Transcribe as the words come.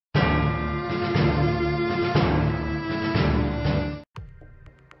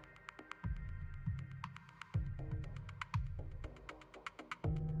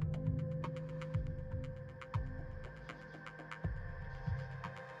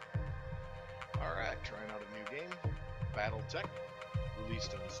trying out a new game, Battletech,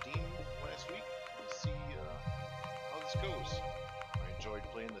 released on Steam last week. Let's see how this goes. I enjoyed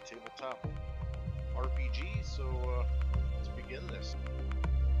playing the tabletop RPG, so let's begin this.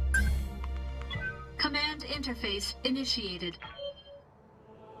 Command interface initiated.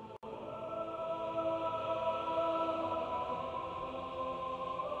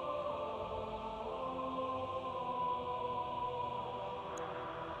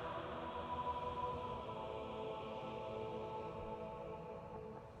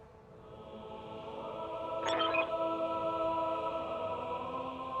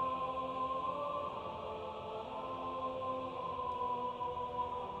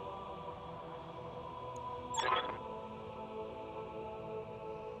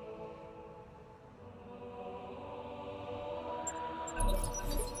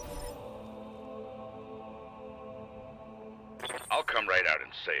 I'll come right out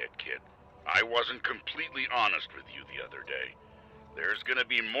and say it, kid. I wasn't completely honest with you the other day. There's gonna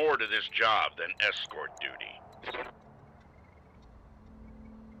be more to this job than escort duty.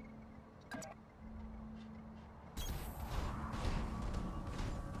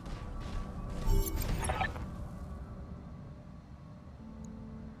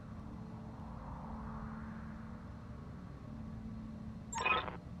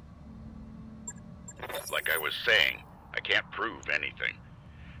 Like I was saying, I can't prove anything,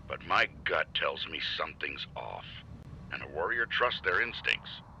 but my gut tells me something's off, and a warrior trusts their instincts.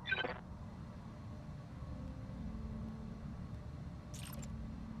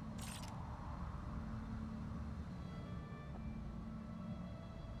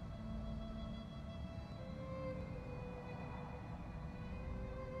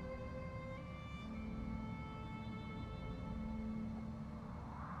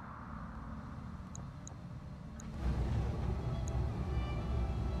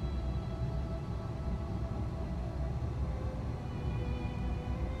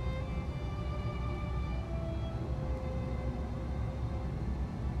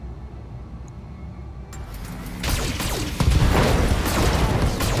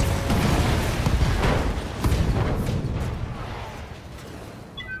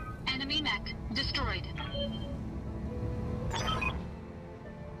 Enemy mech destroyed.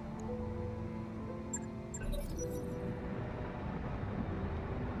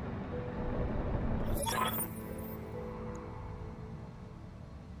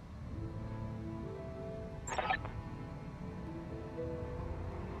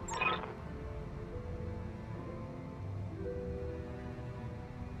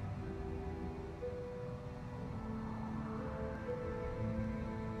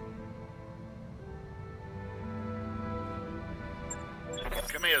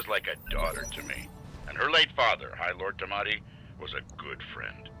 Kamea's like a daughter to me, and her late father, High Lord Tamati, was a good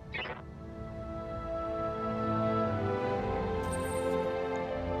friend.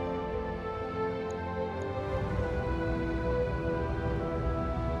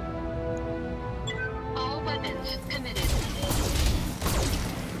 All weapons committed.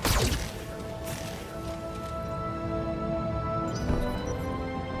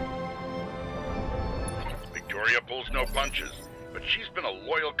 Victoria pulls no punches, but she's been a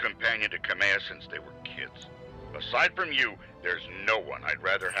loyal companion to Kamea since they were kids. Aside from you, there's no one I'd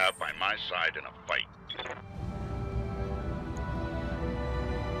rather have by my side in a fight.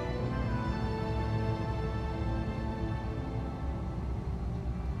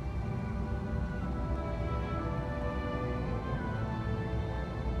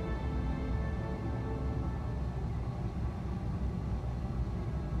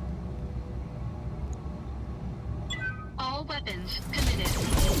 All weapons committed.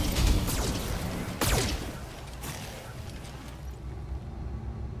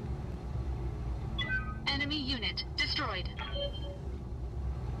 Enemy unit destroyed.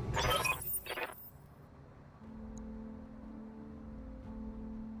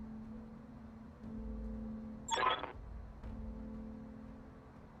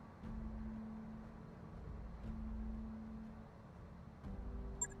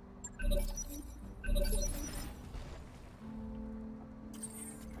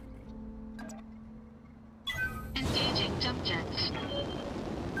 Engaging jump jets.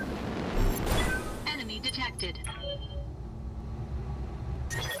 Enemy detected.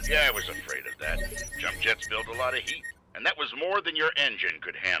 Yeah, I was afraid of that. Jump jets build a lot of heat, and that was more than your engine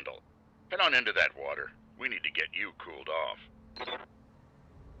could handle. Head on into that water. We need to get you cooled off.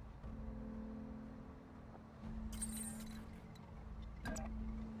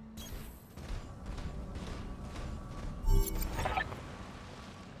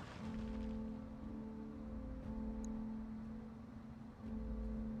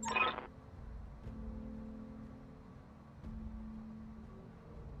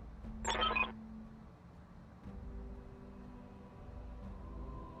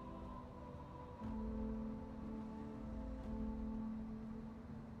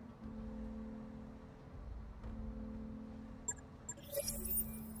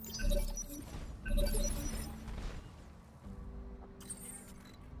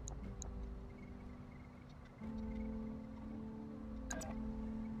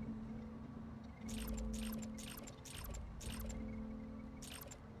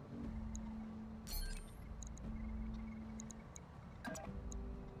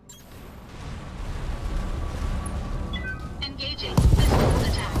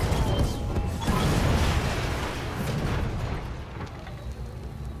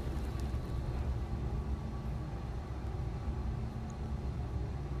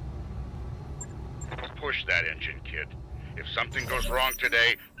 Finish that engine, kid. If something goes wrong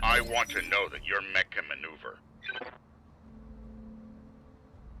today, I want to know that your mech can maneuver.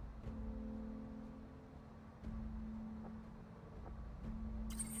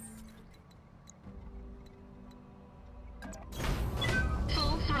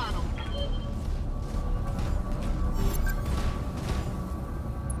 Full throttle.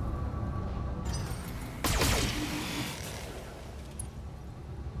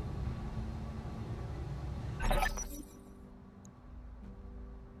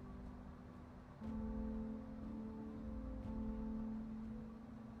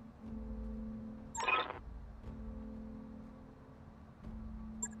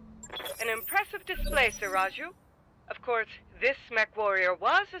 An impressive display, Sir Raju. Of course, this mech warrior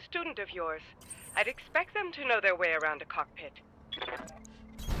was a student of yours. I'd expect them to know their way around a cockpit.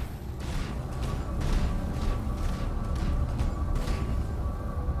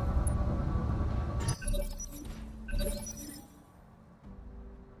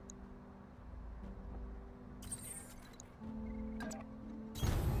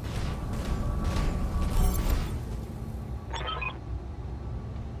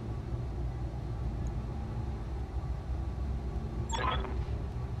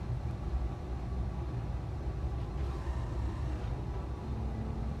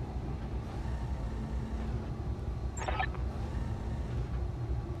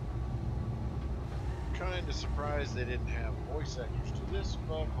 Kind of surprised they didn't have voice actors to this,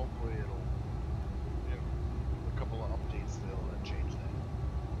 but hopefully it'll, you know, a couple of updates they'll change that.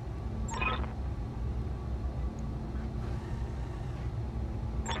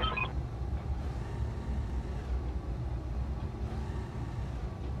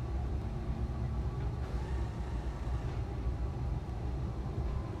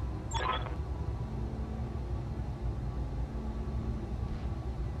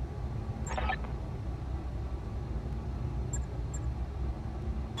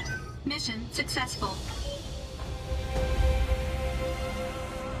 Mission successful.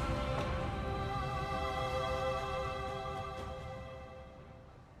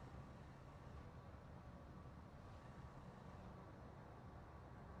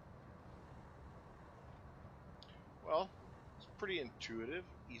 Well, it's pretty intuitive,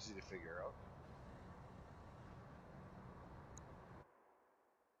 easy to figure out.